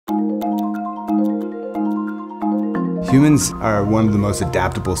Humans are one of the most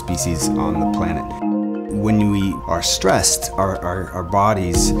adaptable species on the planet. When we are stressed, our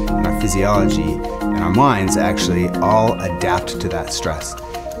bodies and our physiology and our minds actually all adapt to that stress.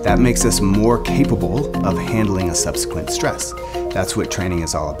 That makes us more capable of handling a subsequent stress. That's what training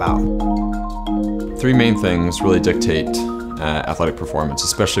is all about. Three main things really dictate athletic performance,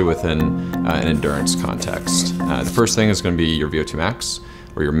 especially within an endurance context. The first thing is going to be your VO2 max,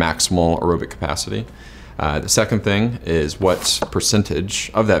 or your maximal aerobic capacity. The second thing is what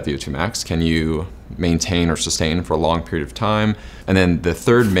percentage of that VO2 max can you maintain or sustain for a long period of time. And then the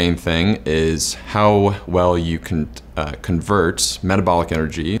third main thing is how well you can convert metabolic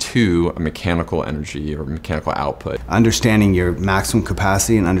energy to a mechanical energy or mechanical output. Understanding your maximum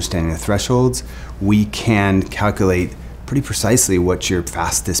capacity and understanding the thresholds, we can calculate pretty precisely what your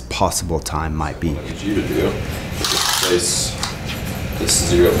fastest possible time might be. What I need you to do is place this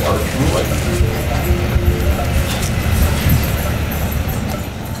 0 mark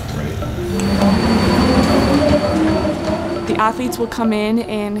The athletes will come in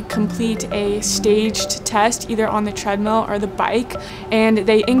and complete a staged test either on the treadmill or the bike, and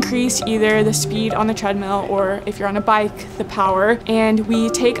they increase either the speed on the treadmill or, if you're on a bike, the power. And we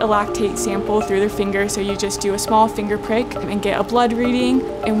take a lactate sample through their finger, so you just do a small finger prick and get a blood reading,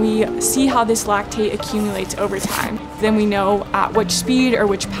 and we see how this lactate accumulates over time. Then we know at which speed or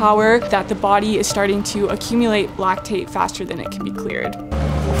which power that the body is starting to accumulate lactate faster than it can be cleared.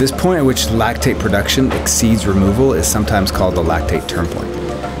 This point at which lactate production exceeds removal is sometimes called the lactate turn point.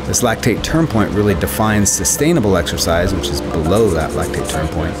 This lactate turn point really defines sustainable exercise, which is below that lactate turn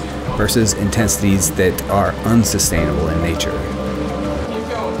point, versus intensities that are unsustainable in nature. Keep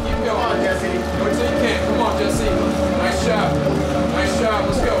going, keep going. Come on, Jesse. Go until you can. Come on, Jesse. Nice shot. Nice shot.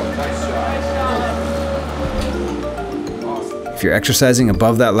 Let's go. Nice shot. Awesome. If you're exercising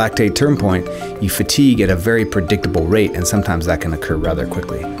above that lactate turn point, you fatigue at a very predictable rate, and sometimes that can occur rather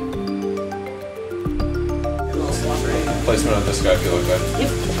quickly. Placement of this guy feel okay?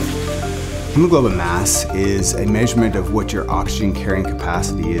 Hemoglobin mass is a measurement of what your oxygen carrying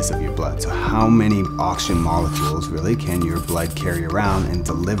capacity is of your blood. So how many oxygen molecules really can your blood carry around and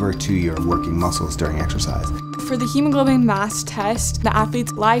deliver to your working muscles during exercise? For the hemoglobin mass test, the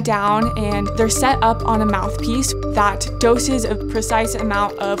athletes lie down and they're set up on a mouthpiece that doses a precise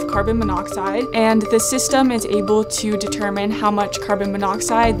amount of carbon monoxide, and the system is able to determine how much carbon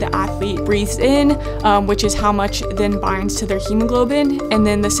monoxide the athlete breathes in, which is how much then binds to their hemoglobin, and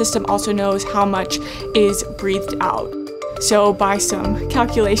then the system also knows how much is breathed out. So by some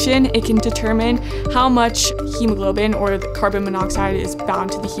calculation, it can determine how much hemoglobin or the carbon monoxide is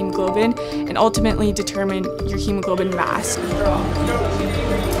bound to the hemoglobin, and ultimately determine your hemoglobin mass.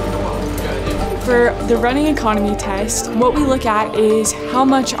 For the running economy test, what we look at is how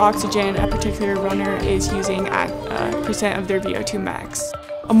much oxygen a particular runner is using at percent of their VO2 max.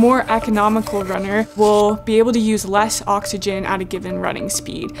 A more economical runner will be able to use less oxygen at a given running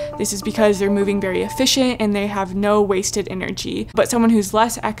speed. This is because they're moving very efficient and they have no wasted energy. But someone who's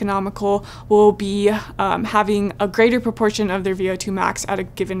less economical will be having a greater proportion of their VO2 max at a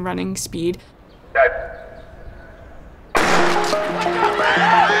given running speed.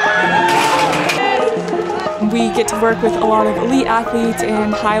 We get to work with a lot of elite athletes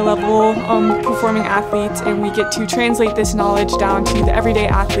and high-level performing athletes, and we get to translate this knowledge down to the everyday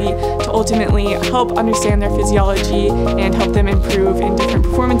athlete to ultimately help understand their physiology and help them improve in different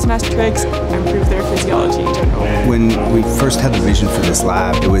performance metrics and improve their physiology in general. When we first had the vision for this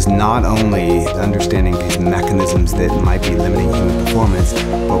lab, it was not only understanding these mechanisms that might be limiting human performance,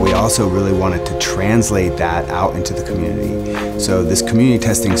 but we also really wanted to translate that out into the community. So this community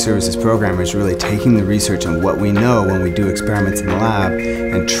testing services program is really taking the research and what we know when we do experiments in the lab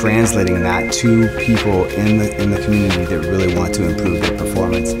and translating that to people in the community that really want to improve their performance.